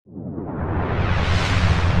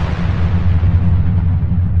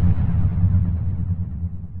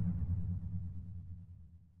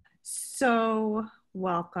So,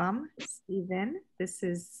 welcome, Stephen. This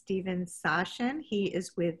is Stephen Sashin. He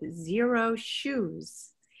is with Zero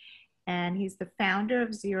Shoes, and he's the founder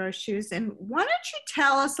of Zero Shoes. And why don't you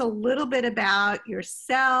tell us a little bit about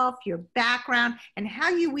yourself, your background, and how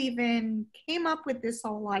you even came up with this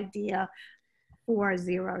whole idea for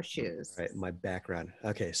Zero Shoes? All right, my background.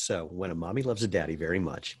 Okay, so when a mommy loves a daddy very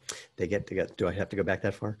much, they get to do I have to go back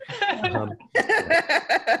that far? Um,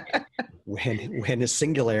 when a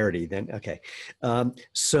singularity, then okay.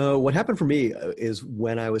 So what happened for me is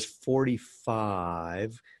when I was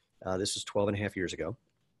 45, this is 12 and a half years ago,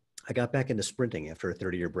 I got back into sprinting after a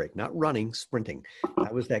 30-year break, not running, sprinting.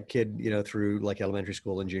 I was that kid, through like elementary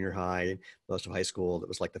school and junior high, most of high school, that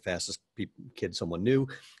was like the fastest kid someone knew.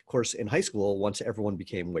 Of course, in high school, once everyone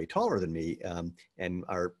became way taller than me, and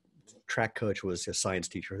our track coach was a science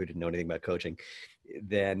teacher who didn't know anything about coaching,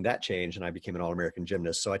 then that changed and I became an all-American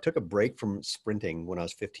gymnast. So I took a break from sprinting when I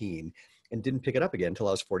was 15 and didn't pick it up again until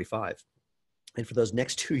I was 45. And for those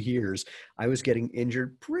next 2 years, I was getting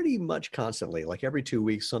injured pretty much constantly. Like every 2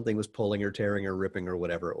 weeks, something was pulling or tearing or ripping or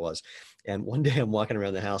whatever it was. And one day I'm walking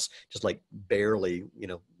around the house, just like barely,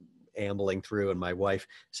 ambling through. And my wife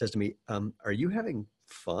says to me, are you having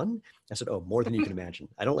fun? I said, oh, more than you can imagine.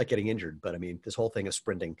 I don't like getting injured, but I mean, this whole thing of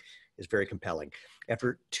sprinting is very compelling.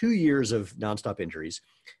 After 2 years of nonstop injuries,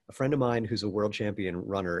 a friend of mine who's a world champion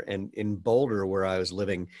runner, and in Boulder, where I was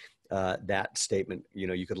living, that statement,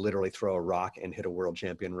 you could literally throw a rock and hit a world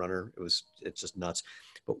champion runner. It's just nuts.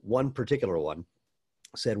 But one particular one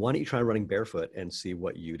said, why don't you try running barefoot and see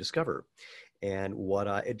what you discover? And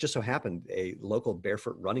it just so happened, a local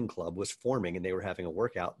barefoot running club was forming and they were having a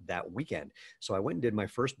workout that weekend. So I went and did my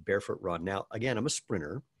first barefoot run. Now, again, I'm a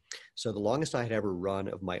sprinter. So the longest I had ever run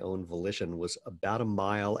of my own volition was about a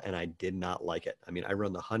mile, and I did not like it. I mean, I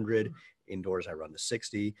run the 100 indoors. I run the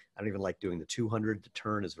 60. I don't even like doing the 200. The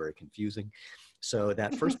turn is very confusing. So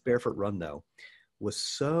that first barefoot run, though, was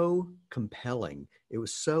so compelling. It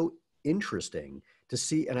was so interesting to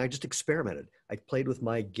see, and I just experimented. I played with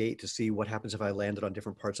my gait to see what happens if I landed on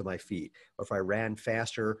different parts of my feet, or if I ran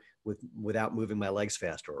faster without moving my legs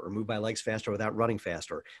faster, or move my legs faster without running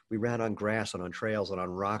faster. We ran on grass and on trails and on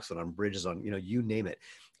rocks and on bridges, on, you name it.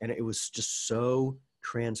 And it was just so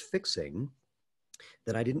transfixing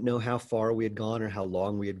that I didn't know how far we had gone or how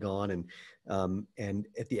long we had gone. And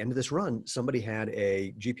at the end of this run, somebody had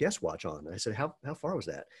a GPS watch on. And I said, how far was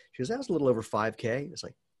that? She goes, that was a little over 5K. It's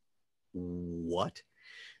like, what?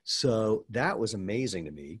 So that was amazing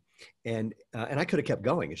to me. And I could have kept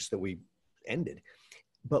going. It's just that we ended.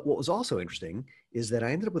 But what was also interesting is that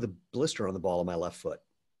I ended up with a blister on the ball of my left foot.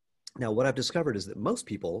 Now, what I've discovered is that most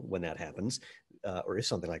people, when that happens, or if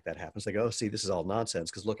something like that happens, they go, oh, see, this is all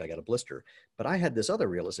nonsense because look, I got a blister. But I had this other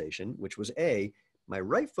realization, which was A, my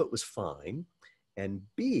right foot was fine, and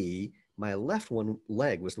B, my left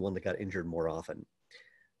leg was the one that got injured more often.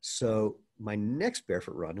 So my next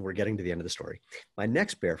barefoot run, we're getting to the end of the story, my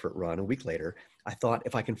next barefoot run a week later, I thought,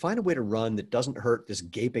 if I can find a way to run that doesn't hurt this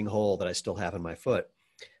gaping hole that I still have in my foot,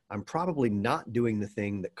 I'm probably not doing the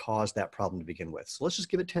thing that caused that problem to begin with. So let's just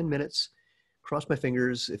give it 10 minutes, cross my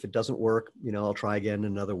fingers. If it doesn't work, I'll try again in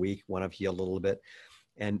another week when I've healed a little bit.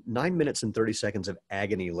 And 9 minutes and 30 seconds of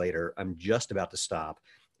agony later, I'm just about to stop.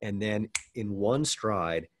 And then in one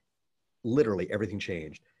stride, literally everything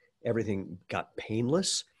changed. Everything got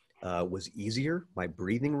painless, was easier. My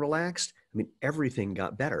breathing relaxed. I mean, everything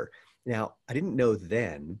got better. Now, I didn't know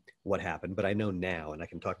then what happened, but I know now, and I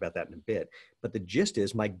can talk about that in a bit. But the gist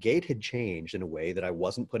is my gait had changed in a way that I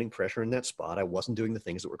wasn't putting pressure in that spot. I wasn't doing the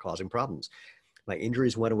things that were causing problems. My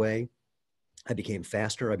injuries went away. I became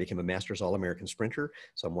faster. I became a Masters All-American sprinter.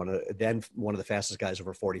 So I'm one of the fastest guys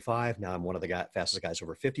over 45. Now I'm one of the fastest guys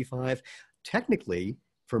over 55. Technically,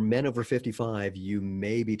 for men over 55, you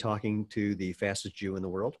may be talking to the fastest Jew in the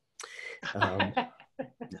world.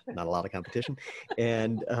 Not a lot of competition.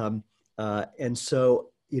 And so,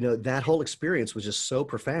 that whole experience was just so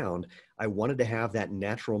profound. I wanted to have that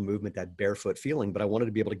natural movement, that barefoot feeling, but I wanted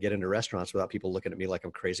to be able to get into restaurants without people looking at me like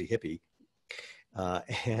I'm crazy hippie.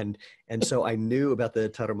 And so I knew about the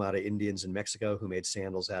Tarahumara Indians in Mexico who made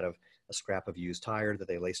sandals out of a scrap of used tire that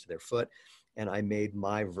they laced to their foot. And I made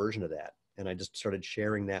my version of that. And I just started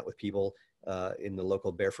sharing that with people in the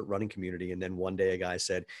local barefoot running community. And then one day a guy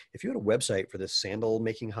said, if you had a website for this sandal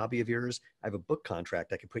making hobby of yours, I have a book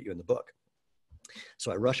contract. I could put you in the book.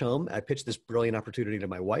 So I rush home. I pitch this brilliant opportunity to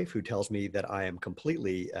my wife, who tells me that I am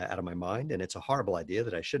completely out of my mind and it's a horrible idea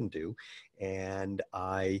that I shouldn't do. And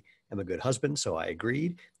I am a good husband, so I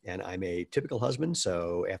agreed. And I'm a typical husband.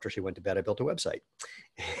 So after she went to bed, I built a website.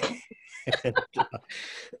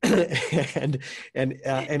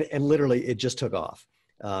 and literally it just took off.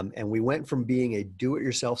 And we went from being a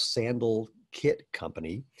do-it-yourself sandal kit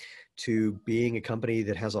company to being a company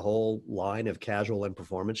that has a whole line of casual and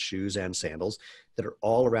performance shoes and sandals that are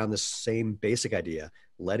all around the same basic idea: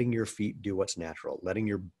 letting your feet do what's natural, letting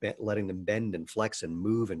them bend and flex and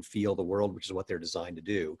move and feel the world, which is what they're designed to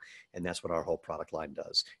do. And that's what our whole product line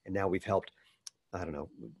does. And now we've helped, I don't know,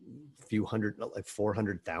 a few hundred, like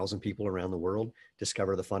 400,000 people around the world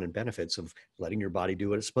discover the fun and benefits of letting your body do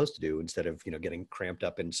what it's supposed to do, instead of, getting cramped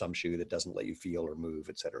up in some shoe that doesn't let you feel or move,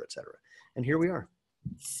 et cetera, et cetera. And here we are.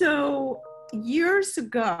 So years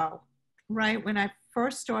ago, right, when I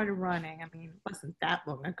first started running, I mean, it wasn't that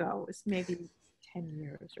long ago, it was maybe 10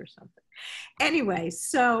 years or something. Anyway,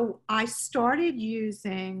 so I started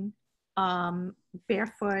using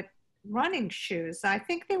barefoot running shoes. I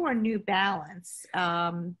think they were New Balance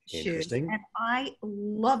shoes, and I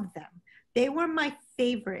loved them. They were my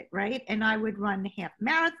favorite, right? And I would run half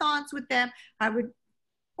marathons with them. I would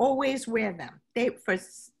always wear them.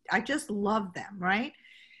 I just loved them, right?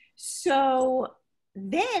 So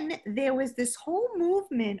then there was this whole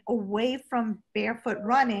movement away from barefoot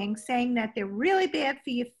running, saying that they're really bad for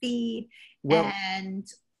your feet. Well, and,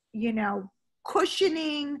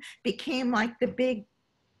 cushioning became like the big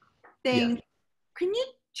thing. Yeah.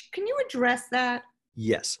 Can you address that?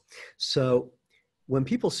 Yes. So when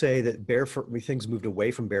people say that things moved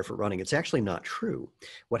away from barefoot running, it's actually not true.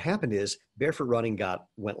 What happened is barefoot running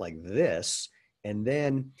went like this, and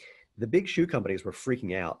then the big shoe companies were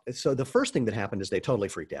freaking out. So the first thing that happened is they totally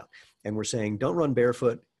freaked out and were saying, don't run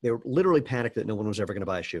barefoot. They were literally panicked that no one was ever going to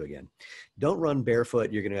buy a shoe again. Don't run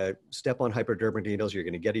barefoot. You're going to step on hypodermic needles. You're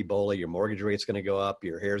going to get Ebola. Your mortgage rate's going to go up.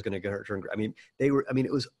 Your hair's going to turn.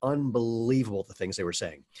 It was unbelievable, the things they were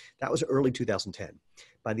saying. That was early 2010.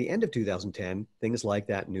 By the end of 2010, things like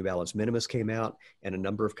that New Balance Minimus came out, and a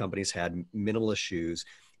number of companies had minimalist shoes,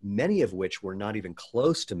 many of which were not even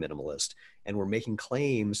close to minimalist and were making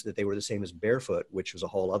claims that they were the same as barefoot, which was a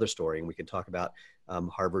whole other story. And we can talk about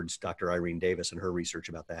Harvard's Dr. Irene Davis and her research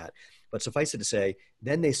about that. But suffice it to say,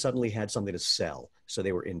 then they suddenly had something to sell. So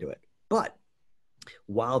they were into it. But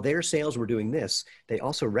while their sales were doing this, they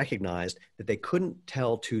also recognized that they couldn't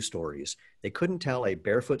tell two stories. They couldn't tell a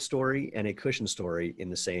barefoot story and a cushion story in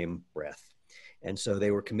the same breath. And so they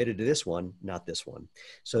were committed to this one, not this one.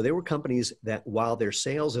 So there were companies that, while their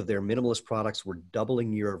sales of their minimalist products were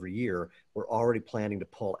doubling year over year, were already planning to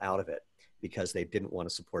pull out of it because they didn't want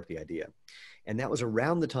to support the idea. And that was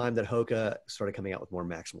around the time that Hoka started coming out with more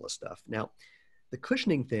maximalist stuff. Now, the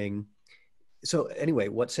cushioning thing, so anyway,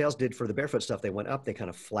 what sales did for the barefoot stuff, they went up, they kind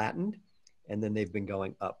of flattened, and then they've been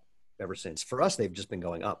going up ever since. For us, they've just been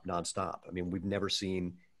going up nonstop. I mean, we've never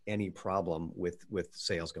seen any problem with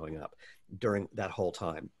sales going up during that whole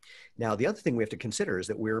time. Now, the other thing we have to consider is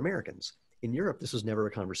that we're Americans. In Europe, this was never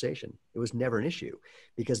a conversation. It was never an issue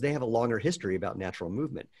because they have a longer history about natural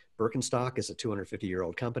movement. Birkenstock is a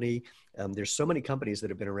 250-year-old company. There's so many companies that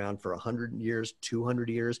have been around for 100 years, 200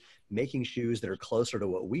 years, making shoes that are closer to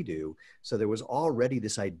what we do. So there was already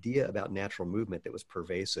this idea about natural movement that was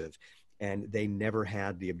pervasive, and they never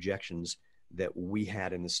had the objections that we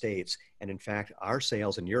had in the States. And in fact, our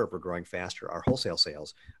sales in Europe are growing faster. Our wholesale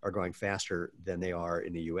sales are growing faster than they are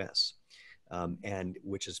in the US. And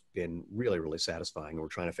which has been really, really satisfying. And we're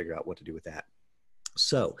trying to figure out what to do with that.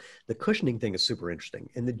 So the cushioning thing is super interesting.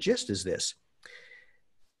 And the gist is this: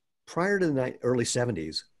 prior to the early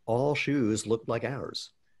 70s, all shoes looked like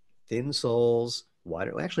ours. Thin soles,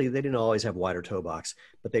 wider. Actually, they didn't always have wider toe box,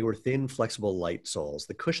 but they were thin, flexible, light soles.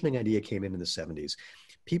 The cushioning idea came in the 70s.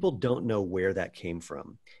 People don't know where that came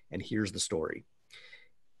from. And here's the story.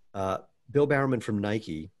 Bill Bowerman from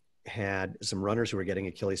Nike had some runners who were getting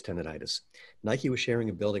Achilles tendonitis. Nike was sharing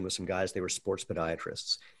a building with some guys. They were sports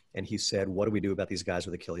podiatrists. And he said, what do we do about these guys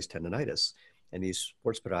with Achilles tendonitis? And these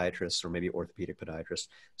sports podiatrists, or maybe orthopedic podiatrists,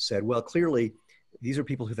 said, well, clearly, these are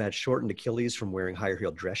people who've had shortened Achilles from wearing higher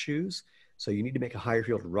heeled dress shoes. So you need to make a higher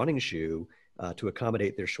heeled running shoe to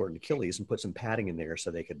accommodate their shortened Achilles and put some padding in there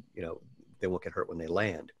so they could, they won't get hurt when they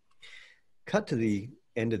land. Cut to the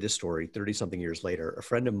end of this story, 30-something years later, a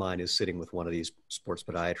friend of mine is sitting with one of these sports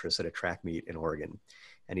podiatrists at a track meet in Oregon.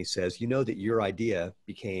 And he says, you know that your idea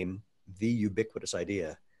became the ubiquitous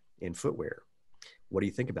idea in footwear. What do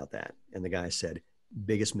you think about that? And the guy said,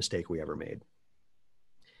 biggest mistake we ever made.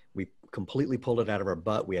 We completely pulled it out of our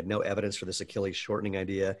butt. We had no evidence for this Achilles shortening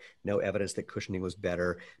idea, no evidence that cushioning was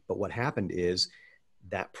better. But what happened is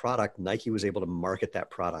that product, Nike was able to market that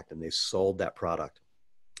product, and they sold that product.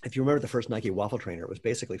 If you remember the first Nike waffle trainer, it was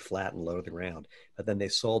basically flat and low to the ground, but then they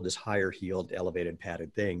sold this higher heeled, elevated,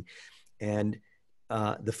 padded thing. And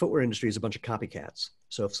the footwear industry is a bunch of copycats.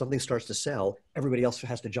 So if something starts to sell, everybody else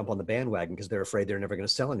has to jump on the bandwagon because they're afraid they're never going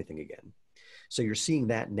to sell anything again. So you're seeing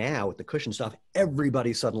that now with the cushion stuff.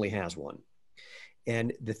 Everybody suddenly has one.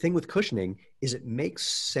 And the thing with cushioning is it makes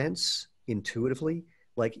sense intuitively.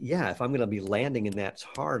 Like, yeah, if I'm going to be landing and that's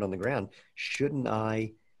hard on the ground, shouldn't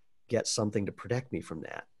I get something to protect me from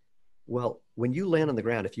that? Well, when you land on the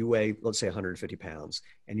ground, if you weigh, let's say 150 pounds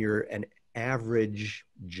and you're an average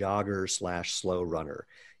jogger slash slow runner,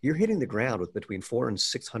 you're hitting the ground with between 400 and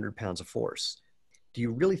 600 pounds of force. Do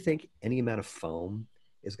you really think any amount of foam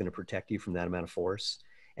is going to protect you from that amount of force?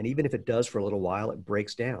 And even if it does for a little while, it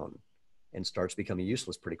breaks down and starts becoming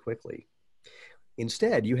useless pretty quickly.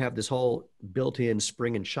 Instead, you have this whole built-in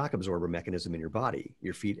spring and shock absorber mechanism in your body,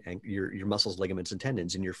 your feet, and your muscles, ligaments, and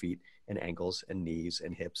tendons in your feet and ankles and knees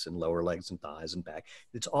and hips and lower legs and thighs and back.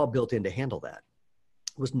 It's all built in to handle that.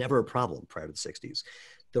 It was never a problem prior to the 60s.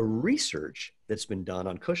 The research that's been done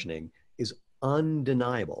on cushioning is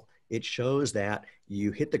undeniable. It shows that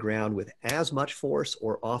you hit the ground with as much force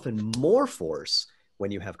or often more force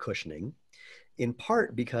when you have cushioning, in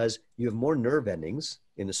part because you have more nerve endings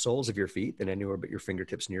in the soles of your feet than anywhere but your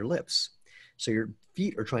fingertips and your lips. So your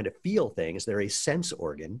feet are trying to feel things. They're a sense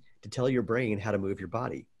organ to tell your brain how to move your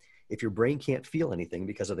body. If your brain can't feel anything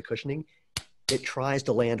because of the cushioning, it tries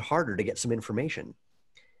to land harder to get some information.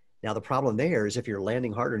 Now, the problem there is if you're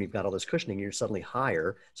landing harder and you've got all this cushioning, you're suddenly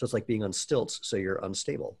higher. So it's like being on stilts, so you're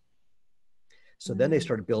unstable. So then they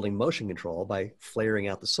started building motion control by flaring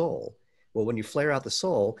out the sole. Well, when you flare out the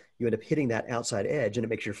sole, you end up hitting that outside edge and it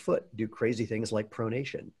makes your foot do crazy things like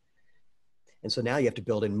pronation. And so now you have to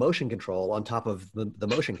build in motion control on top of the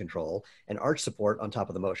motion control and arch support on top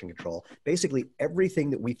of the motion control. Basically, everything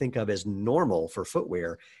that we think of as normal for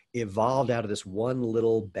footwear evolved out of this one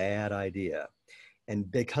little bad idea. And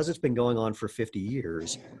because it's been going on for 50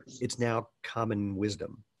 years, it's now common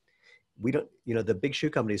wisdom. We don't, the big shoe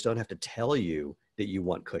companies don't have to tell you that you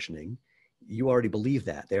want cushioning. You already believe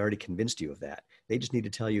that. They already convinced you of that. They just need to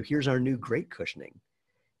tell you, here's our new great cushioning.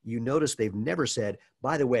 You notice they've never said,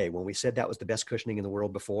 by the way, when we said that was the best cushioning in the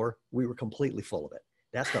world before, we were completely full of it.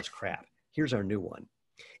 That stuff's crap. Here's our new one.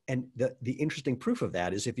 And the interesting proof of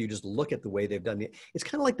that is if you just look at the way they've done it, it's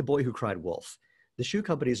kind of like the boy who cried wolf. The shoe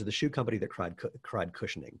companies are the shoe company that cried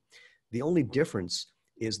cushioning. The only difference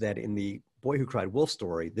is that in the boy who cried wolf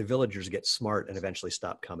story, the villagers get smart and eventually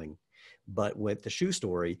stop coming. But with the shoe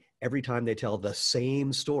story, every time they tell the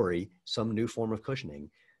same story, some new form of cushioning,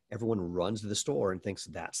 everyone runs to the store and thinks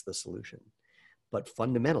that's the solution. But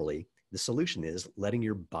fundamentally, the solution is letting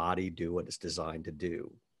your body do what it's designed to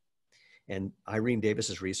do. And Irene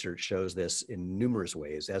Davis's research shows this in numerous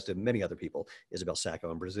ways, as do many other people. Isabel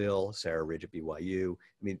Sacco in Brazil, Sarah Ridge at BYU.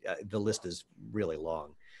 I mean, the list is really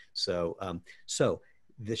long. So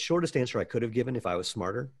the shortest answer I could have given if I was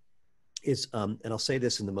smarter is, and I'll say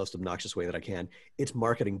this in the most obnoxious way that I can, it's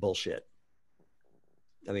marketing bullshit.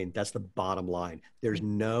 I mean, that's the bottom line. There's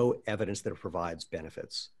no evidence that it provides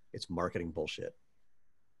benefits. It's marketing bullshit.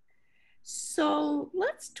 So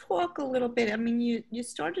let's talk a little bit. I mean, you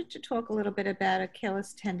started to talk a little bit about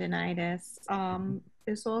Achilles tendonitis.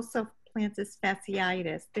 There's also plantar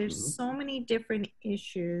fasciitis. There's so many different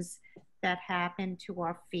issues that happen to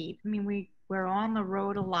our feet. I mean, we're on the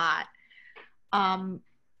road a lot.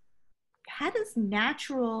 How does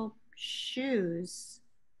natural shoes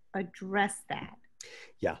address that?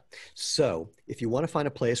 Yeah. So if you want to find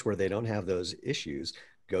a place where they don't have those issues,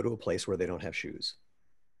 go to a place where they don't have shoes.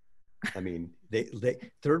 I mean, they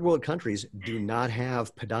third world countries do not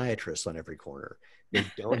have podiatrists on every corner. They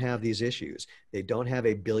don't have these issues. They don't have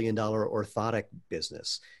a $1 billion orthotic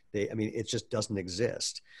business. It just doesn't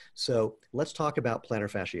exist. So let's talk about plantar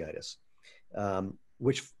fasciitis,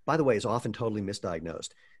 which, by the way, is often totally misdiagnosed.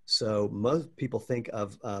 So most people think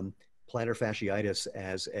of plantar fasciitis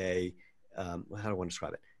as a, how do I want to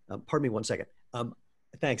describe it? Pardon me one second.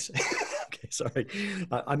 Thanks. Okay, sorry.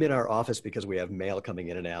 I'm in our office because we have mail coming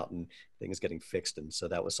in and out and things getting fixed. And so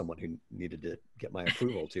that was someone who needed to get my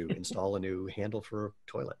approval to install a new handle for a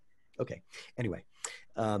toilet. Okay, anyway,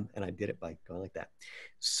 and I did it by going like that.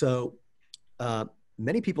 So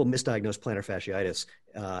many people misdiagnose plantar fasciitis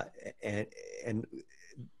and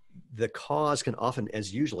the cause can often,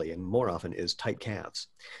 as usually and more often, is tight calves.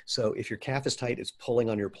 So if your calf is tight, it's pulling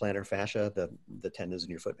on your plantar fascia, the tendons in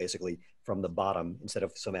your foot, basically from the bottom instead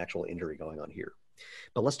of some actual injury going on here.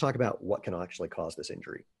 But let's talk about what can actually cause this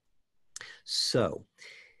injury. So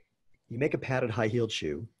you make a padded high-heeled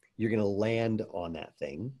shoe, you're going to land on that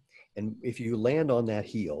thing. And if you land on that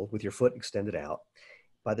heel with your foot extended out,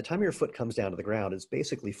 by the time your foot comes down to the ground, it's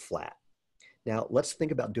basically flat. Now let's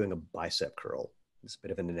think about doing a bicep curl. It's a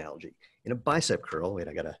bit of an analogy. In a bicep curl, wait,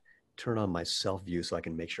 I got to turn on my self view so I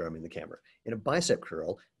can make sure I'm in the camera. In a bicep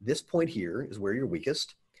curl, this point here is where you're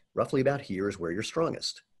weakest. Roughly about here is where you're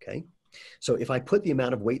strongest, okay? So if I put the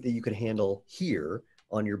amount of weight that you can handle here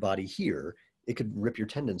on your body here, it could rip your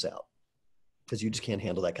tendons out because you just can't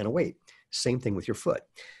handle that kind of weight. Same thing with your foot.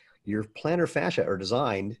 Your plantar fascia are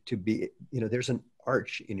designed to be, there's an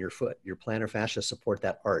arch in your foot. Your plantar fascia support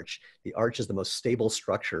that arch. The arch is the most stable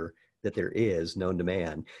structure that there is known to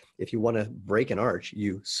man. If you want to break an arch,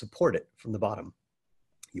 you support it from the bottom.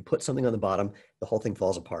 You put something on the bottom, the whole thing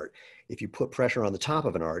falls apart. If you put pressure on the top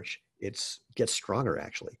of an arch, it gets stronger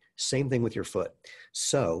actually. Same thing with your foot.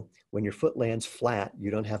 So when your foot lands flat, you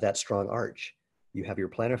don't have that strong arch. You have your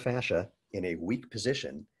plantar fascia in a weak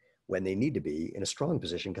position when they need to be in a strong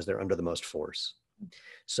position because they're under the most force.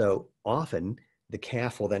 So often the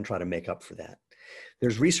calf will then try to make up for that.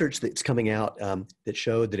 There's research that's coming out that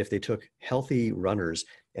showed that if they took healthy runners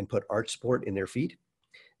and put arch support in their feet,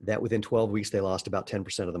 that within 12 weeks, they lost about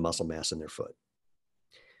 10% of the muscle mass in their foot.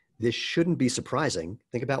 This shouldn't be surprising.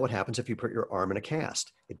 Think about what happens if you put your arm in a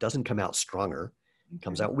cast. It doesn't come out stronger, it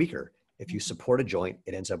comes out weaker. If you support a joint,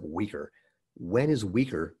 it ends up weaker. When is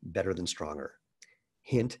weaker better than stronger?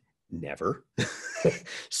 Hint, never.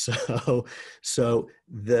 So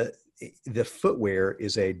the footwear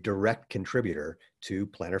is a direct contributor to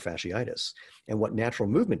plantar fasciitis. And what natural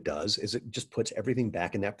movement does is it just puts everything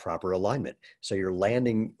back in that proper alignment. So you're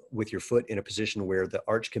landing with your foot in a position where the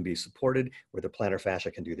arch can be supported, where the plantar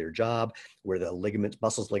fascia can do their job, where the ligaments,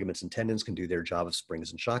 muscles, ligaments, and tendons can do their job of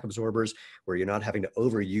springs and shock absorbers, where you're not having to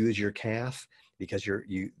overuse your calf because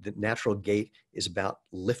the natural gait is about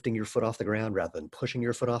lifting your foot off the ground rather than pushing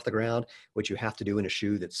your foot off the ground, which you have to do in a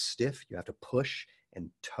shoe that's stiff. You have to push and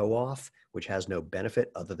toe off, which has no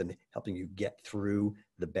benefit other than helping you get through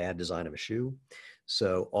the bad design of a shoe.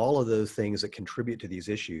 So all of those things that contribute to these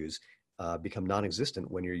issues become non-existent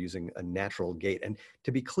when you're using a natural gait. And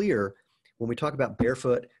to be clear, when we talk about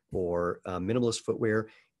barefoot or minimalist footwear,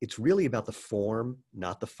 it's really about the form,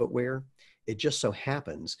 not the footwear. It just so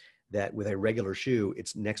happens that with a regular shoe,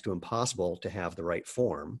 it's next to impossible to have the right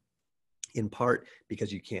form, in part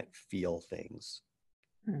because you can't feel things.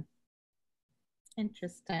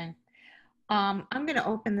 Interesting. I'm going to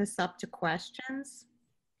open this up to questions.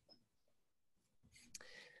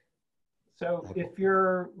 So if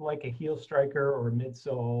you're like a heel striker or a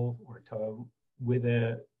midsole or toe with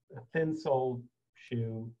a thin sole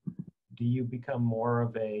shoe, do you become more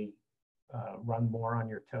of a run more on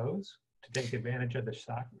your toes to take advantage of the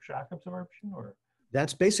shock absorption? Or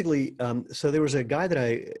that's basically, so there was a guy that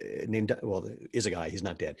is a guy, he's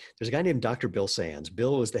not dead. There's a guy named Dr. Bill Sands.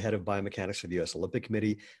 Bill was the head of biomechanics for the US Olympic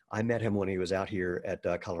Committee. I met him when he was out here at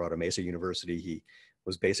Colorado Mesa University. He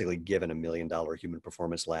was basically given $1 million human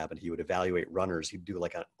performance lab, and he would evaluate runners. He'd do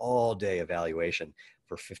like an all-day evaluation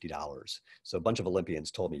for $50. So a bunch of Olympians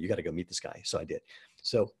told me, you got to go meet this guy. So I did.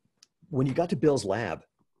 So when you got to Bill's lab,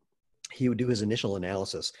 he would do his initial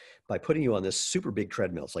analysis by putting you on this super big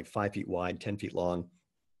treadmill. It's like 5 feet wide, 10 feet long.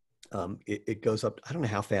 It goes up, I don't know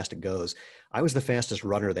how fast it goes. I was the fastest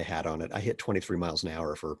runner they had on it. I hit 23 miles an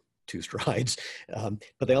hour for 2 strides.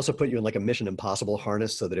 But they also put you in like a Mission Impossible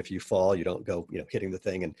harness so that if you fall, you don't go, hitting the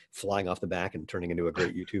thing and flying off the back and turning into a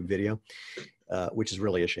great YouTube video, which is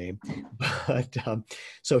really a shame. But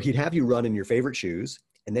so he'd have you run in your favorite shoes,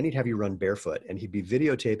 and then he'd have you run barefoot, and he'd be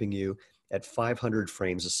videotaping you at 500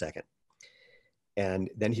 frames a second. And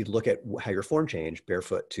then he'd look at how your form changed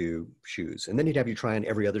barefoot to shoes. And then he'd have you try on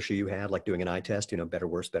every other shoe you had, like doing an eye test, better,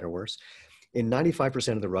 worse, better, worse. In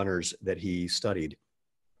 95% of the runners that he studied,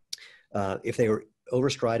 if they were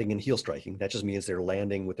overstriding and heel striking, that just means they're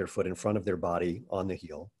landing with their foot in front of their body on the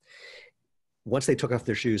heel. Once they took off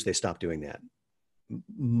their shoes, they stopped doing that.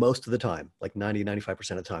 Most of the time, like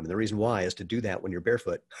 95% of the time. And the reason why is to do that when you're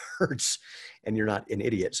barefoot hurts and you're not an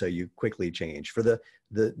idiot. So you quickly change. For the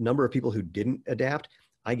number of people who didn't adapt,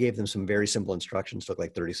 I gave them some very simple instructions, took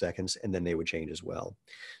like 30 seconds, and then they would change as well.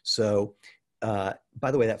 So by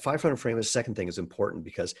the way, that 500 frame a second thing is important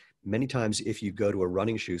because many times if you go to a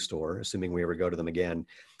running shoe store, assuming we ever go to them again,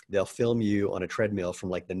 they'll film you on a treadmill from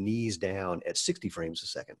like the knees down at 60 frames a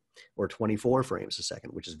second or 24 frames a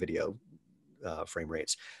second, which is video frame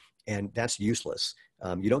rates. And that's useless.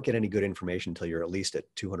 You don't get any good information until you're at least at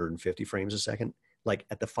 250 frames a second. Like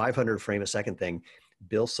at the 500 frame a second thing,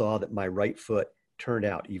 Bill saw that my right foot turned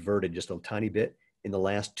out everted just a tiny bit in the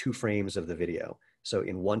last 2 frames of the video. So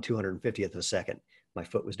in 1/250th of a second, my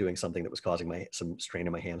foot was doing something that was causing some strain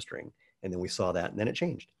in my hamstring. And then we saw that and then it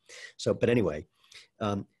changed. So, but anyway,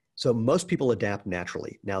 so most people adapt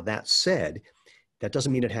naturally. Now that said, That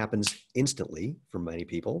doesn't mean it happens instantly for many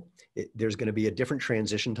people. There's going to be a different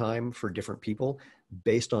transition time for different people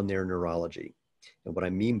based on their neurology. And what I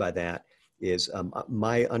mean by that is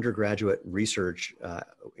my undergraduate research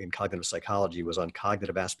in cognitive psychology was on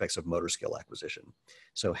cognitive aspects of motor skill acquisition.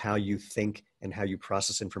 So how you think and how you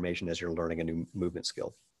process information as you're learning a new movement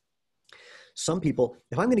skill. Some people,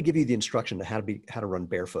 if I'm going to give you the instruction to how to run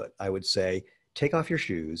barefoot, I would say, take off your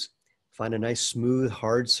shoes, find a nice, smooth,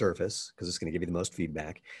 hard surface, because it's going to give you the most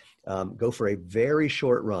feedback. Go for a very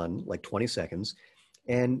short run, like 20 seconds.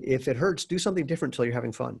 And if it hurts, do something different until you're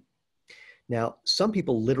having fun. Now, some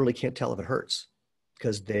people literally can't tell if it hurts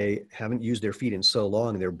because they haven't used their feet in so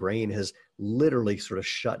long, and their brain has literally sort of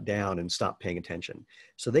shut down and stopped paying attention.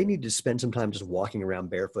 So they need to spend some time just walking around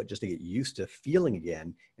barefoot just to get used to feeling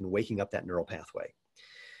again and waking up that neural pathway.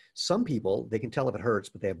 Some people, they can tell if it hurts,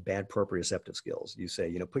 but they have bad proprioceptive skills. You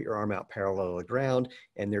say, put your arm out parallel to the ground,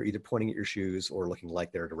 and they're either pointing at your shoes or looking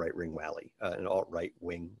like they're at a an alt-right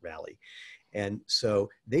wing rally. And so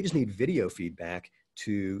they just need video feedback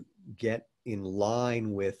to get in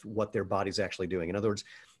line with what their body's actually doing. In other words,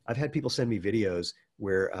 I've had people send me videos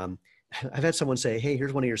where I've had someone say, hey,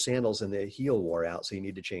 here's one of your sandals and the heel wore out, so you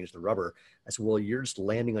need to change the rubber. I said, well, you're just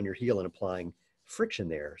landing on your heel and applying friction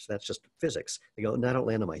there. So that's just physics. They go, no, I don't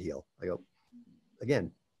land on my heel. I go,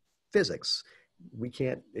 again, physics. We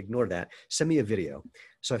can't ignore that. Send me a video.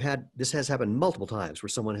 So this has happened multiple times where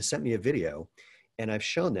someone has sent me a video and I've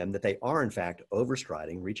shown them that they are in fact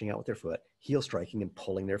overstriding, reaching out with their foot, heel striking and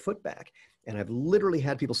pulling their foot back. And I've literally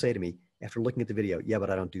had people say to me after looking at the video, yeah, but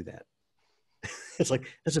I don't do that. It's like,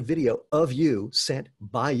 that's a video of you sent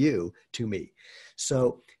by you to me.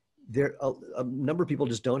 So there, a number of people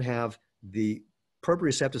just don't have the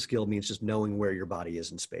proprioceptive skill. Means just knowing where your body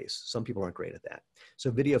is in space. Some people aren't great at that.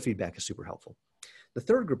 So video feedback is super helpful. The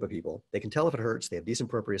third group of people, they can tell if it hurts. They have decent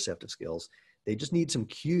proprioceptive skills. They just need some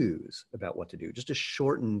cues about what to do, just to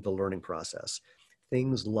shorten the learning process.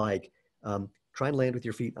 Things like try and land with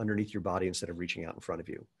your feet underneath your body instead of reaching out in front of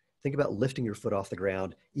you. Think about lifting your foot off the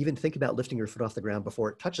ground. Even think about lifting your foot off the ground before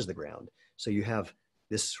it touches the ground. So you have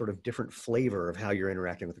this sort of different flavor of how you're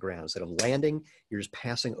interacting with the ground. Instead of landing, you're just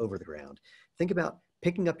passing over the ground. Think about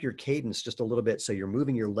picking up your cadence just a little bit so you're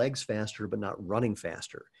moving your legs faster but not running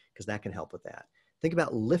faster, because that can help with that. Think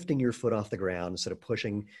about lifting your foot off the ground instead of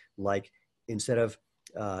pushing, like instead of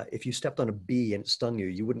if you stepped on a bee and it stung you,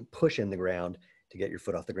 you wouldn't push in the ground to get your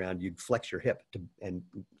foot off the ground. You'd flex your hip and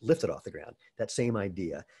lift it off the ground. That same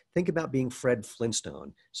idea. Think about being Fred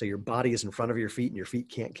Flintstone. So your body is in front of your feet and your feet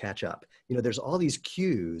can't catch up. There's all these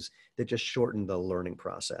cues that just shorten the learning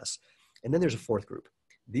process. And then there's a fourth group.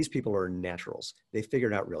 These people are naturals. They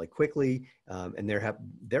figure it out really quickly. And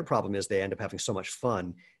their problem is they end up having so much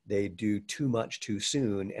fun. They do too much too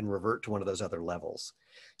soon and revert to one of those other levels.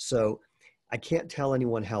 So I can't tell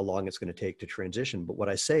anyone how long it's going to take to transition. But what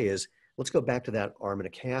I say is, let's go back to that arm in a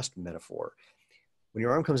cast metaphor. When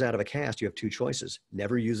your arm comes out of a cast, you have two choices.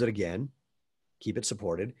 Never use it again, keep it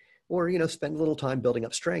supported, or spend a little time building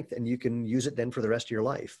up strength and you can use it then for the rest of your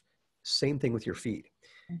life. Same thing with your feet.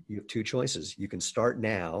 You have two choices. You can start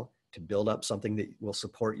now to build up something that will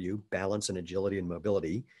support you, balance and agility and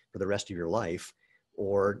mobility for the rest of your life,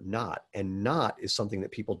 or not. And not is something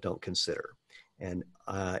that people don't consider. And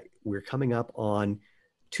we're coming up on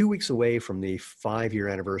 2 weeks away from the 5-year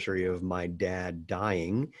anniversary of my dad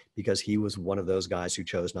dying, because he was one of those guys who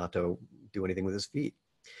chose not to do anything with his feet.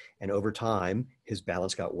 And over time, his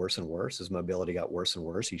balance got worse and worse. His mobility got worse and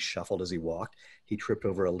worse. He shuffled as he walked. He tripped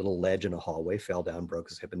over a little ledge in a hallway, fell down, broke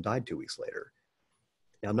his hip, and died 2 weeks later.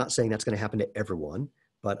 Now, I'm not saying that's going to happen to everyone,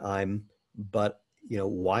 but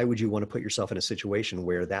why would you want to put yourself in a situation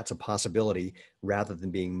where that's a possibility rather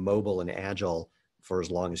than being mobile and agile for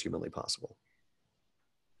as long as humanly possible?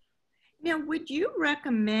 Now, would you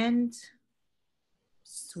recommend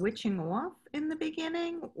switching off in the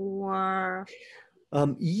beginning, or?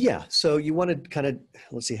 Yeah. So you want to kind of,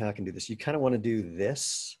 let's see how I can do this. You kind of want to do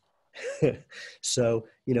this. So,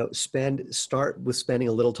 start with spending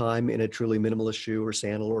a little time in a truly minimalist shoe or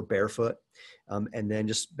sandal or barefoot, and then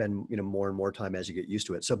just spend, more and more time as you get used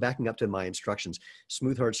to it. So backing up to my instructions,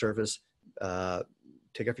 smooth, hard surface,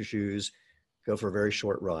 take off your shoes, go for a very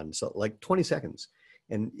short run. So like 20 seconds.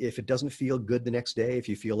 And if it doesn't feel good the next day, if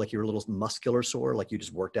you feel like you're a little muscular sore, like you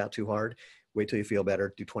just worked out too hard, wait till you feel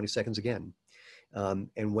better, do 20 seconds again.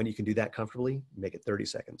 And when you can do that comfortably, make it 30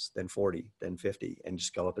 seconds, then 40, then 50, and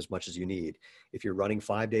just go up as much as you need. If you're running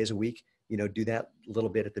 5 days a week, do that little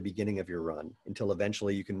bit at the beginning of your run until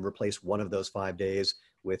eventually you can replace one of those 5 days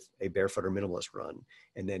with a barefoot or minimalist run,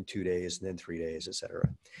 and then 2 days, and then 3 days, et cetera.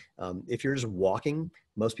 If you're just walking,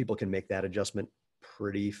 most people can make that adjustment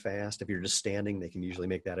pretty fast. If you're just standing, they can usually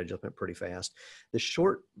make that adjustment pretty fast. The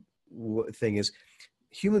short thing is,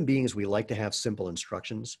 human beings, we like to have simple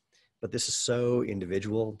instructions, but this is so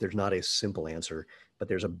individual. There's not a simple answer, but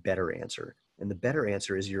there's a better answer. And the better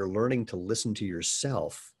answer is you're learning to listen to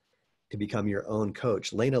yourself to become your own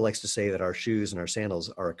coach. Lena likes to say that our shoes and our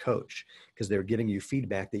sandals are a coach because they're giving you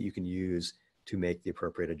feedback that you can use to make the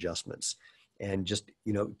appropriate adjustments. And just,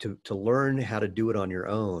 to learn how to do it on your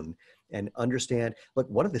own and understand. Look,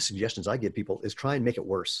 one of the suggestions I give people is try and make it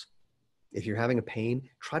worse. If you're having a pain,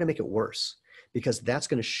 try to make it worse, because that's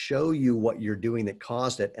going to show you what you're doing that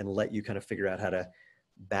caused it and let you kind of figure out how to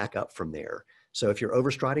back up from there. So if you're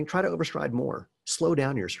overstriding, try to overstride more. Slow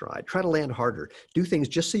down your stride. Try to land harder. Do things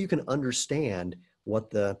just so you can understand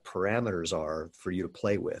what the parameters are for you to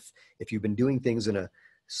play with. If you've been doing things in a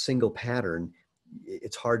single pattern,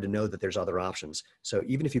 it's hard to know that there's other options. So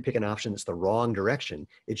even if you pick an option that's the wrong direction,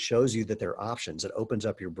 it shows you that there are options. It opens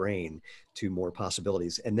up your brain to more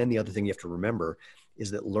possibilities. And then the other thing you have to remember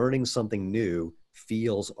is that learning something new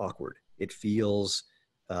feels awkward. It feels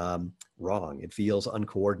wrong. It feels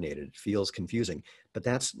uncoordinated. It feels confusing. But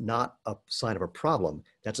that's not a sign of a problem.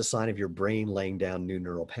 That's a sign of your brain laying down new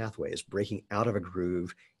neural pathways, breaking out of a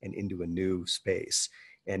groove and into a new space.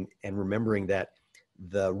 And remembering that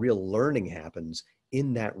the real learning happens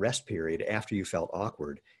in that rest period after you felt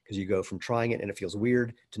awkward, because you go from trying it and it feels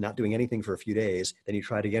weird to not doing anything for a few days. Then you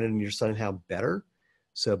try it again and you're somehow better.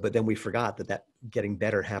 So, but then we forgot that getting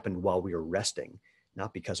better happened while we were resting,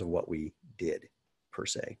 not because of what we did per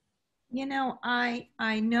se.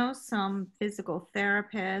 I know some physical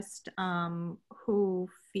therapists who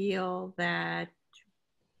feel that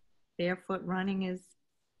barefoot running is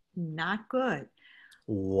not good.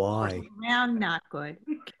 Why? Around not good.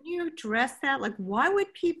 Can you address that? Like, why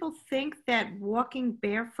would people think that walking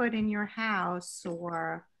barefoot in your house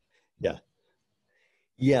or?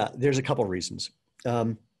 Yeah, there's a couple of reasons.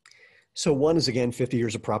 So one is, again, 50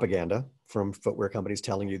 years of propaganda from footwear companies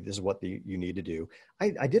telling you this is what you need to do.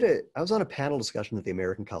 I was on a panel discussion at the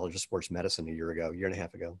American College of Sports Medicine a year and a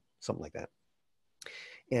half ago, something like that.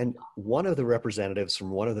 And one of the representatives from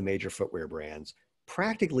one of the major footwear brands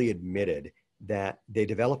practically admitted that they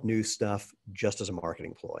develop new stuff just as a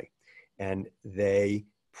marketing ploy. And they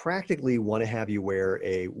practically want to have you wear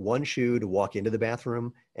one shoe to walk into the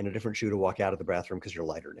bathroom and a different shoe to walk out of the bathroom because you're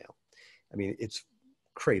lighter now. I mean, it's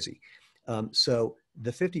crazy. So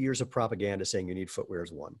the 50 years of propaganda saying you need footwear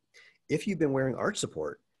is one. If you've been wearing arch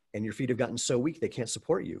support and your feet have gotten so weak they can't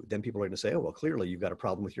support you, then people are going to say, oh, well, clearly you've got a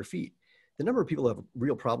problem with your feet. The number of people who have a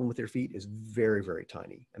real problem with their feet is very, very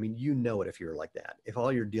tiny. I mean, you know it if you're like that. If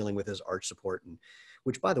all you're dealing with is arch support,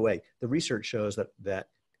 which, by the way, the research shows that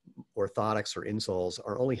orthotics or insoles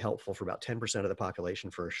are only helpful for about 10% of the population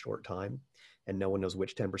for a short time, and no one knows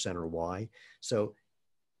which 10% or why. So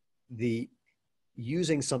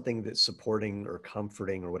using something that's supporting or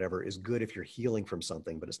comforting or whatever is good if you're healing from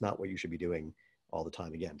something, but it's not what you should be doing all the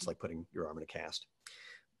time. Again, it's like putting your arm in a cast.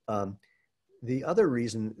 The other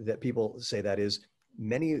reason that people say that is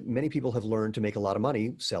many people have learned to make a lot of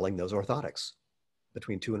money selling those orthotics,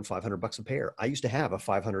 between $200 and $500 a pair. I used to have a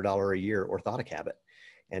 $500 a year orthotic habit,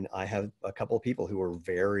 and I have a couple of people who are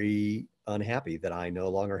very unhappy that I no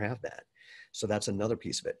longer have that. So that's another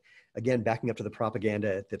piece of it. Again, backing up to the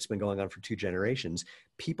propaganda that's been going on for 2 generations,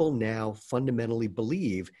 people now fundamentally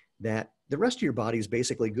believe that the rest of your body is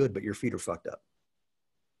basically good, but your feet are fucked up.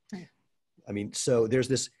 Right. I mean, so there's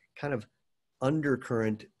this kind of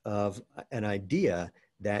undercurrent of an idea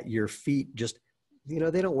that your feet just, they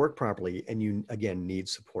don't work properly, and you, again, need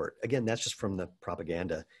support. Again, that's just from the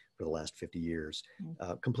propaganda for the last 50 years,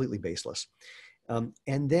 completely baseless.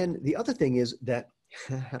 And then the other thing is that,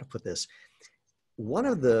 how to put this, one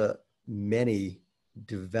of the many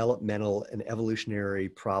developmental and evolutionary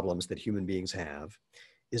problems that human beings have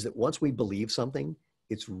is that once we believe something,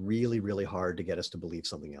 it's really, really hard to get us to believe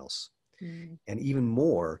something else. Mm. And even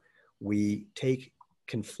more, we take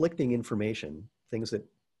conflicting information, things that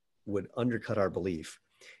would undercut our belief,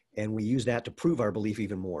 and we use that to prove our belief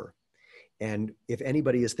even more. And if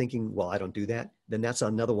anybody is thinking, well, I don't do that, then that's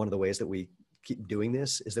another one of the ways that we keep doing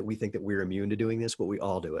this, is that we think that we're immune to doing this, but we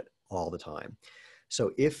all do it all the time.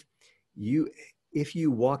 So if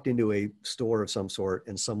you walked into a store of some sort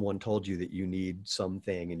and someone told you that you need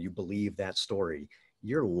something and you believe that story,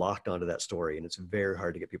 you're locked onto that story, and it's very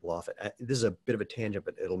hard to get people off it. This is a bit of a tangent,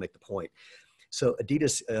 but it'll make the point. So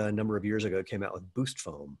Adidas, a number of years ago, came out with Boost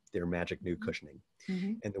Foam, their magic new cushioning.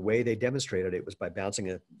 Mm-hmm. And the way they demonstrated it was by bouncing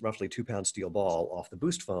a roughly 2-pound steel ball off the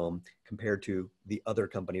Boost Foam compared to the other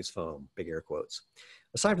company's foam, big air quotes.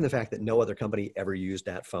 Aside from the fact that no other company ever used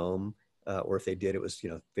that foam, or if they did, it was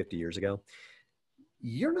 50 years ago.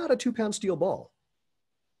 you're not a 2-pound steel ball.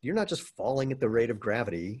 You're not just falling at the rate of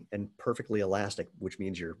gravity and perfectly elastic, which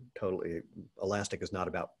means you're totally elastic is not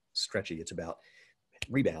about stretchy. It's about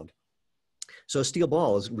rebound. So a steel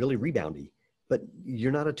ball is really reboundy, but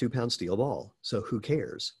you're not a 2-pound steel ball. So who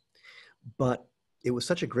cares? But it was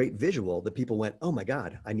such a great visual that people went, oh my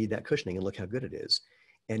God, I need that cushioning and look how good it is.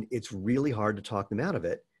 And it's really hard to talk them out of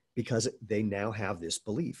it because they now have this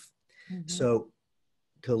belief. Mm-hmm. So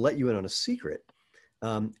to let you in on a secret,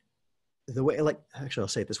 the way, like, actually, I'll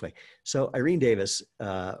say it this way. So Irene Davis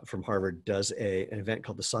from Harvard does an event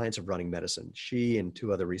called The Science of Running Medicine. She and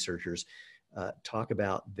 2 other researchers talk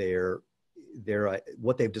about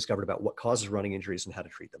what they've discovered about what causes running injuries and how to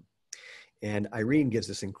treat them. And Irene gives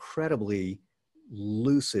this incredibly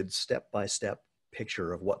lucid step-by-step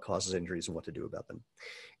picture of what causes injuries and what to do about them.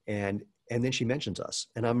 And then she mentions us,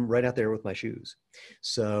 and I'm right out there with my shoes.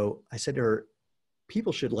 So I said to her,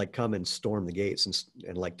 people should like come and storm the gates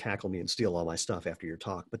and like tackle me and steal all my stuff after your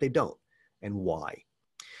talk, but they don't. And why?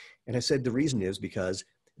 And I said, the reason is because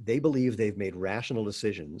they believe they've made rational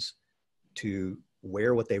decisions to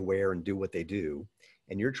wear what they wear and do what they do.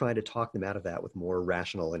 And you're trying to talk them out of that with more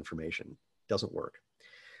rational information. Doesn't work.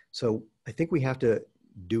 So I think we have to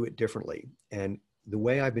do it differently. And the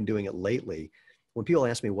way I've been doing it lately, when people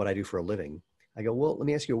ask me what I do for a living, I go, well, let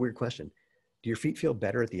me ask you a weird question. Do your feet feel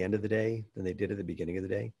better at the end of the day than they did at the beginning of the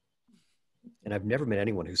day? And I've never met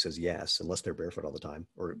anyone who says yes, unless they're barefoot all the time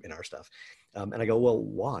or in our stuff. And I go, well,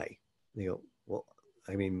 why? And they go, well,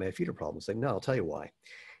 I mean, my feet are problems. I say, no, I'll tell you why.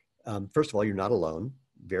 First of all, you're not alone.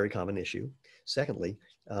 Very common issue. Secondly,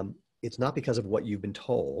 it's not because of what you've been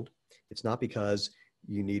told. It's not because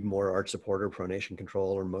you need more arch support or pronation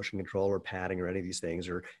control or motion control or padding or any of these things,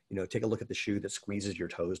 or, take a look at the shoe that squeezes your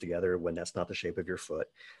toes together when that's not the shape of your foot.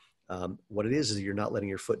 What it is you're not letting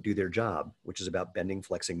your foot do their job, which is about bending,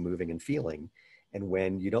 flexing, moving, and feeling. And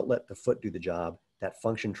when you don't let the foot do the job, that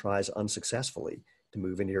function tries unsuccessfully to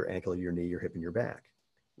move into your ankle, your knee, your hip, and your back.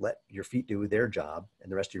 Let your feet do their job,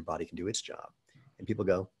 and the rest of your body can do its job. And people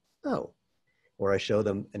go, oh. Or I show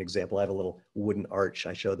them an example. I have a little wooden arch.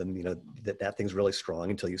 I show them, that thing's really strong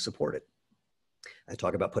until you support it. I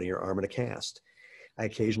talk about putting your arm in a cast. I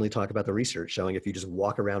occasionally talk about the research showing if you just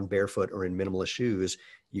walk around barefoot or in minimalist shoes,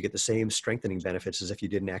 you get the same strengthening benefits as if you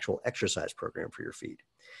did an actual exercise program for your feet.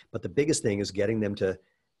 But the biggest thing is getting them to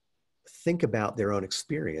think about their own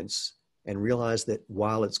experience and realize that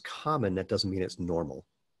while it's common, that doesn't mean it's normal.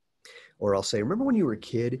 Or I'll say, remember when you were a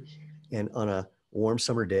kid and on a warm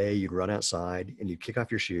summer day, you'd run outside and you'd kick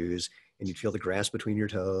off your shoes and you'd feel the grass between your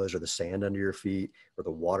toes or the sand under your feet or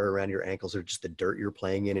the water around your ankles or just the dirt you're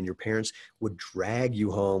playing in, and your parents would drag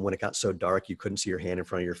you home when it got so dark you couldn't see your hand in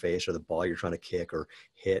front of your face or the ball you're trying to kick or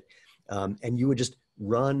hit. And you would just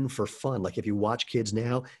run for fun. Like if you watch kids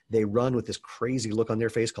now, they run with this crazy look on their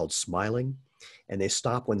face called smiling, and they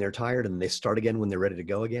stop when they're tired and they start again when they're ready to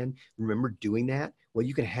go again. Remember doing that? Well,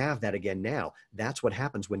 you can have that again now. That's what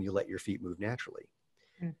happens when you let your feet move naturally.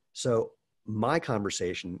 Mm. So my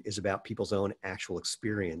conversation is about people's own actual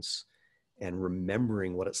experience and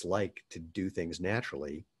remembering what it's like to do things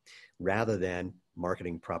naturally rather than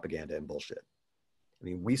marketing propaganda and bullshit. I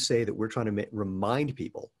mean, we say that we're trying to remind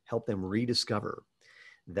people, help them rediscover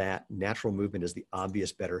that natural movement is the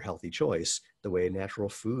obvious, better, healthy choice, the way natural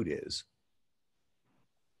food is.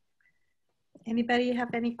 Anybody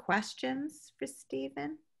have any questions for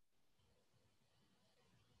Stephen?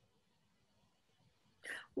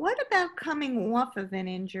 What about coming off of an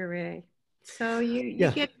injury? So you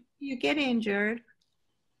get injured.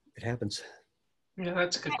 It happens. Yeah,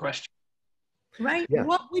 that's a good question. Right. Yeah.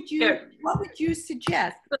 What would you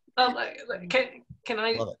suggest? Can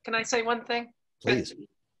I say one thing? Please.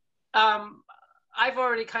 I've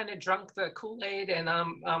already kind of drunk the Kool-Aid, and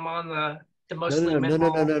I'm on the mostly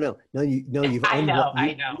minimal. No, you've I know.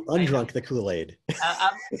 undrunk the Kool-Aid.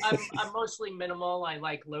 I'm mostly minimal. I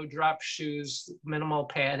like low drop shoes, minimal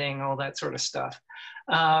padding, all that sort of stuff.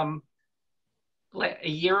 Like a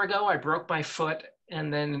year ago, I broke my foot,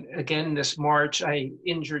 and then again this March, I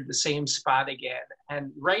injured the same spot again.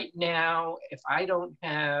 And right now, if I don't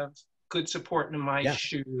have good support in my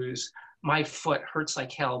shoes, my foot hurts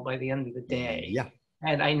like hell by the end of the day. Yeah.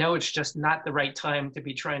 And I know it's just not the right time to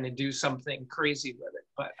be trying to do something crazy with it,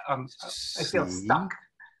 but I feel stuck.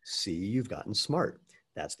 See, you've gotten smart.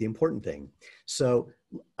 That's the important thing. So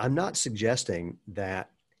I'm not suggesting that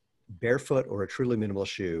barefoot or a truly minimal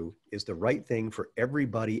shoe is the right thing for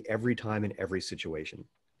everybody, every time, in every situation.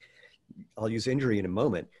 I'll use injury in a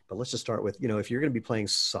moment, but let's just start with, if you're going to be playing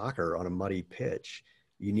soccer on a muddy pitch,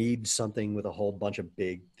 you need something with a whole bunch of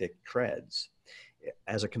big, thick treads.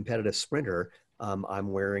 As a competitive sprinter,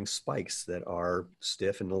 I'm wearing spikes that are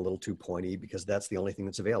stiff and a little too pointy because that's the only thing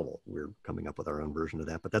that's available. We're coming up with our own version of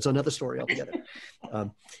that, but that's another story altogether.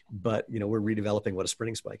 But we're redeveloping what a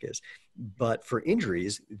sprinting spike is. But for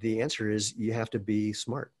injuries, the answer is you have to be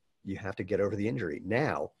smart. You have to get over the injury.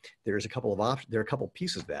 Now, there's a couple of options. There are a couple of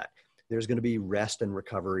pieces of that. There's going to be rest and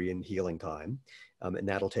recovery and healing time, and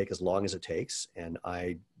that'll take as long as it takes. And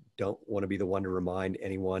I don't want to be the one to remind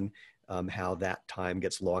anyone how that time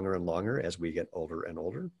gets longer and longer as we get older and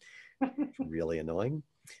older. It's really annoying.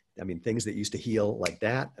 I mean, things that used to heal like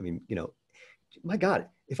that. I mean, my God,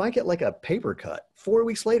 if I get like a paper cut 4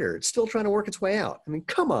 weeks later, it's still trying to work its way out. I mean,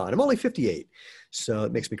 come on, I'm only 58. So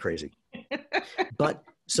it makes me crazy. But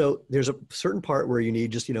so there's a certain part where you need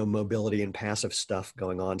just, mobility and passive stuff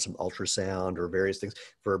going on, some ultrasound or various things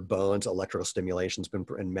for bones. Electrical stimulation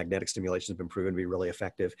and magnetic stimulation has been proven to be really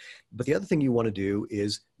effective. But the other thing you want to do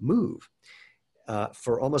is move.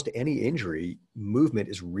 For almost any injury, movement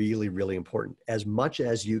is really, really important, as much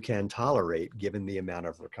as you can tolerate given the amount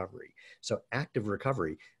of recovery. So active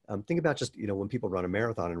recovery, think about just, when people run a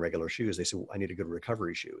marathon in regular shoes, they say, well, I need a good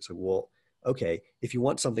recovery shoe. So, well, okay, if you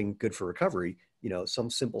want something good for recovery, some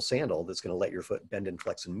simple sandal that's going to let your foot bend and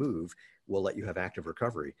flex and move will let you have active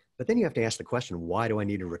recovery. But then you have to ask the question, why do I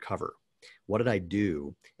need to recover? What did I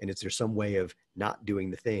do? And is there some way of not doing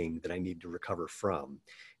the thing that I need to recover from?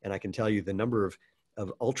 And I can tell you the number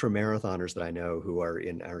of ultra marathoners that I know who are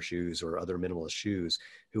in our shoes or other minimalist shoes,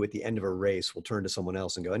 who at the end of a race will turn to someone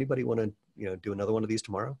else and go, anybody want to, do another one of these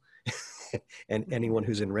tomorrow? And anyone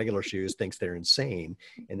who's in regular shoes thinks they're insane.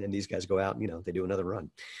 And then these guys go out and, they do another run.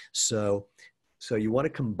 So you want to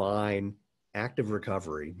combine active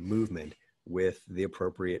recovery, movement, with the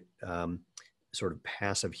appropriate sort of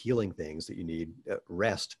passive healing things that you need,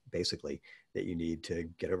 rest, basically, that you need to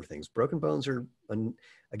get over things. Broken bones are,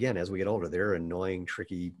 again, as we get older, they're annoying,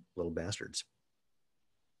 tricky little bastards.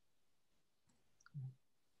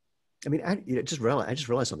 I mean, I just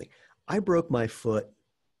realized something. I broke my foot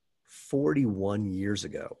 41 years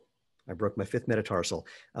ago. I broke my fifth metatarsal.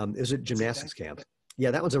 It was at gymnastics camp. Yeah,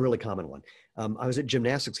 that one's a really common one. I was at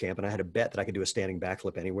gymnastics camp and I had a bet that I could do a standing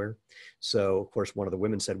backflip anywhere. So of course, one of the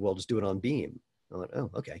women said, well, just do it on beam. I went, oh,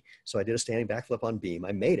 okay. So I did a standing backflip on beam.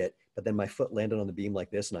 I made it, but then my foot landed on the beam like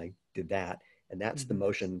this and I did that. And that's the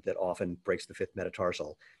motion that often breaks the fifth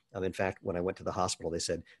metatarsal. In fact, when I went to the hospital, they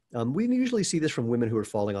said, we usually see this from women who are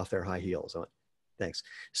falling off their high heels. I went, thanks.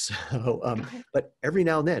 So, but every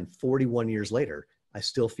now and then, 41 years later, I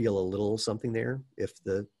still feel a little something there if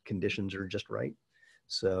the conditions are just right.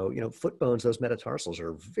 So, foot bones, those metatarsals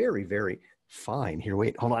are very, very fine. Here,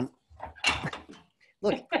 wait, hold on.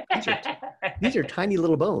 Look, these are tiny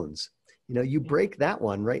little bones. You break that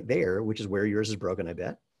one right there, which is where yours is broken, I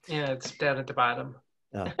bet. Yeah, it's down at the bottom.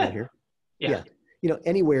 Down here? Yeah.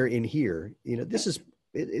 Anywhere in here,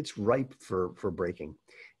 it's ripe for breaking.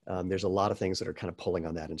 There's a lot of things that are kind of pulling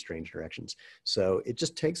on that in strange directions. So it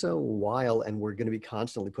just takes a while and we're going to be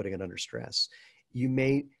constantly putting it under stress.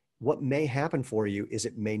 What may happen for you is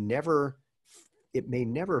it may never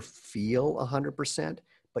feel 100%,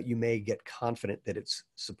 but you may get confident that it's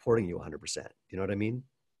supporting you 100%. Do you know what I mean?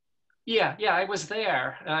 Yeah, I was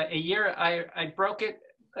there. I broke it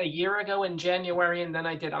a year ago in January, and then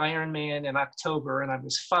I did Ironman in October, and I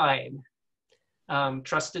was fine.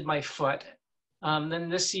 Trusted my foot. Then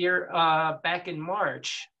this year, back in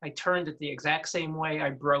March, I turned it the exact same way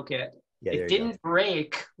I broke it. Yeah, it didn't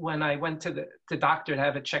break when I went to the doctor to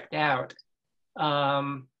have it checked out,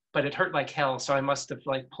 but it hurt like hell. So I must have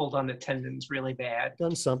pulled on the tendons really bad.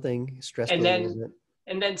 Done something, stressed and a then, little bit.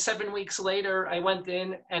 And then 7 weeks later, I went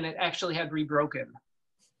in and it actually had rebroken.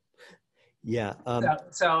 Yeah.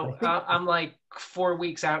 I'm like 4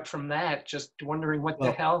 weeks out from that, just wondering what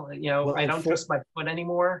the hell, I don't trust my foot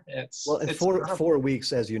anymore. It's 4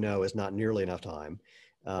 weeks, as you know, is not nearly enough time.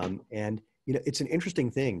 And, it's an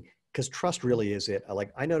interesting thing because trust really is it.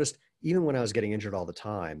 I noticed even when I was getting injured all the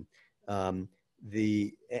time, and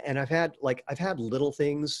I've had little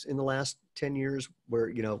things in the last 10 years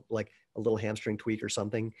where, like a little hamstring tweak or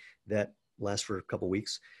something that lasts for a couple of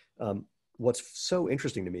weeks. What's so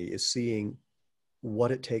interesting to me is seeing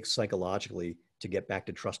what it takes psychologically to get back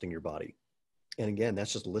to trusting your body. And again,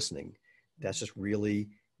 that's just listening. That's just really,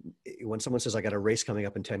 when someone says, I got a race coming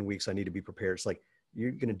up in 10 weeks, I need to be prepared. It's like,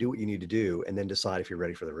 you're going to do what you need to do and then decide if you're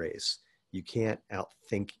ready for the race. You can't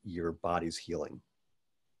outthink your body's healing.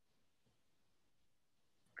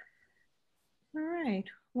 All right.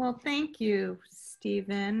 Well, thank you,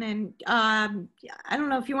 Stephen. And I don't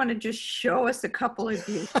know if you want to just show us a couple of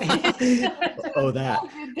these. Oh, that.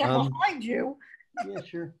 Behind you. Yeah,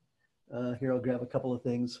 sure. Here, I'll grab a couple of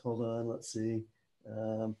things. Hold on. Let's see.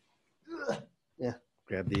 Yeah,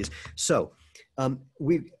 grab these. So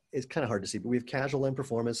it's kind of hard to see, but we have casual and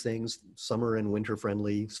performance things, summer and winter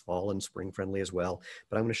friendly, fall and spring friendly as well.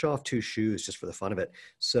 But I'm going to show off 2 shoes just for the fun of it.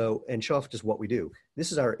 So, and show off just what we do.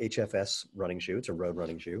 This is our HFS running shoe. It's a road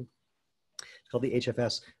running shoe. It's called the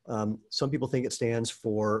HFS. Some people think it stands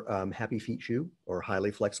for happy feet shoe or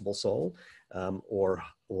highly flexible sole, or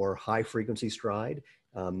high frequency stride,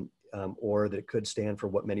 or that it could stand for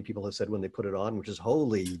what many people have said when they put it on, which is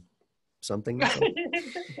holy something.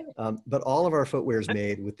 But all of our footwear is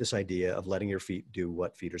made with this idea of letting your feet do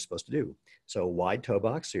what feet are supposed to do. So wide toe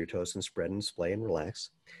box, so your toes can spread and display and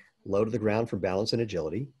relax. Low to the ground for balance and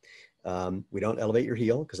agility. We don't elevate your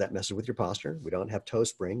heel because that messes with your posture. We don't have toe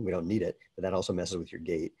spring. We don't need it, but that also messes with your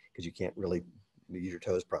gait because you can't really use your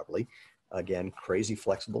toes properly. Again, crazy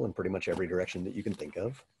flexible in pretty much every direction that you can think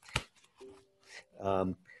of.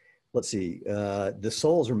 Let's see, the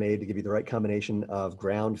soles are made to give you the right combination of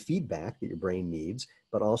ground feedback that your brain needs,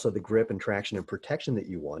 but also the grip and traction and protection that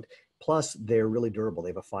you want. Plus, they're really durable. They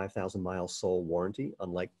have a 5,000-mile sole warranty,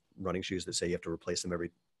 unlike running shoes that say you have to replace them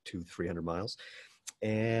every 200-300 miles.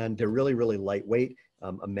 And they're really, really lightweight.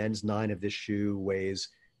 A men's 9 of this shoe weighs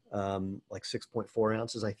like 6.4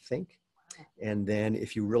 ounces, I think. And then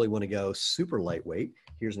if you really want to go super lightweight,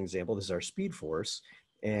 here's an example. This is our Speed Force.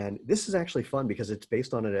 And this is actually fun because it's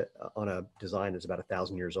based on a design that's about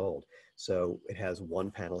 1,000 years old. So it has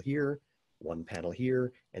one panel here,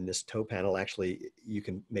 and this toe panel actually, you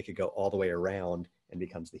can make it go all the way around and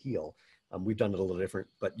becomes the heel. We've done it a little different,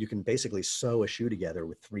 but you can basically sew a shoe together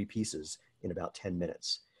with 3 pieces in about 10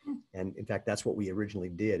 minutes. And in fact, that's what we originally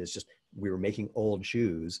did, is just, we were making old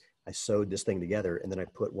shoes. I sewed this thing together, and then I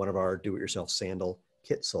put one of our do-it-yourself sandal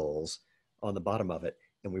kit soles on the bottom of it.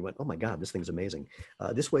 And we went, oh my God, this thing's amazing.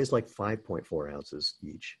 This weighs like 5.4 ounces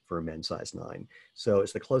each for a men's size 9. So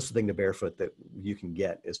it's the closest thing to barefoot that you can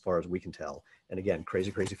get as far as we can tell. And again,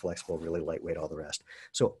 crazy, crazy flexible, really lightweight, all the rest.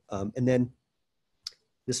 So, and then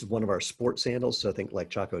this is one of our sports sandals. So think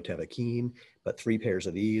like Chaco Tevaquin, but 3 pairs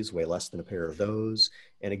of these weigh less than a pair of those.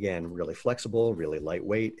 And again, really flexible, really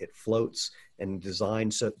lightweight. It floats and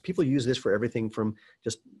designed. So people use this for everything from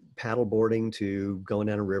just paddle boarding to going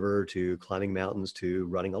down a river to climbing mountains to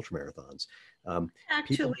running ultramarathons.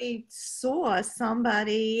 Actually saw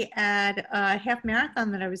somebody at a half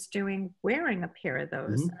marathon that I was doing wearing a pair of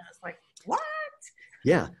those. And I was like, what?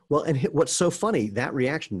 Yeah. Well, and what's so funny, that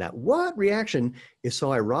what reaction is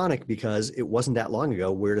so ironic, because it wasn't that long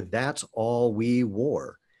ago where that's all we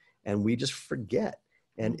wore, and we just forget.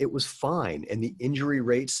 And it was fine. And the injury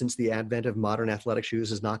rate since the advent of modern athletic shoes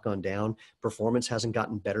has not gone down. Performance hasn't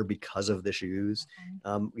gotten better because of the shoes.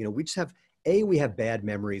 You know, we just have, A, we have bad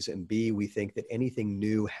memories, and B, we think that anything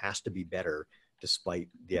new has to be better despite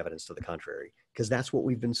the evidence to the contrary, because that's what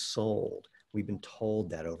we've been sold. We've been told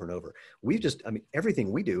that over and over. We've just, I mean,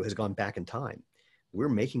 everything we do has gone back in time. We're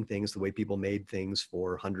making things the way people made things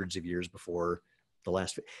for hundreds of years before the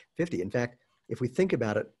last 50. In fact, if we think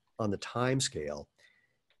about it on the time scale,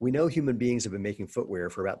 we know human beings have been making footwear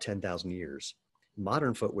for about 10,000 years.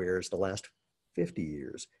 Modern footwear is the last 50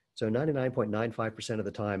 years. So 99.95% of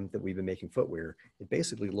the time that we've been making footwear, it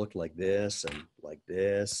basically looked like this and like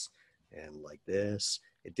this and like this.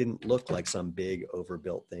 It didn't look like some big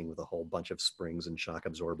overbuilt thing with a whole bunch of springs and shock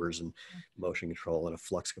absorbers and motion control and a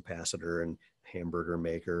flux capacitor and hamburger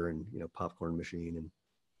maker and, you know, popcorn machine. And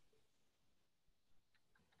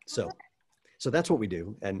so that's what we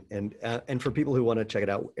do. And for people who want to check it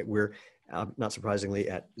out, we're not surprisingly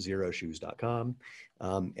at zeroshoes.com,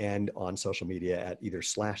 and on social media at either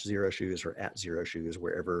 /zeroshoes or @zeroshoes,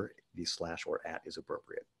 wherever the / or @ is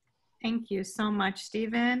appropriate. Thank you so much,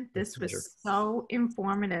 Stephen. This was so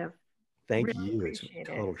informative. Thank you. It's a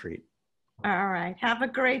total treat. All right. Have a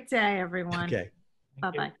great day, everyone. Okay.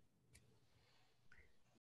 Bye-bye.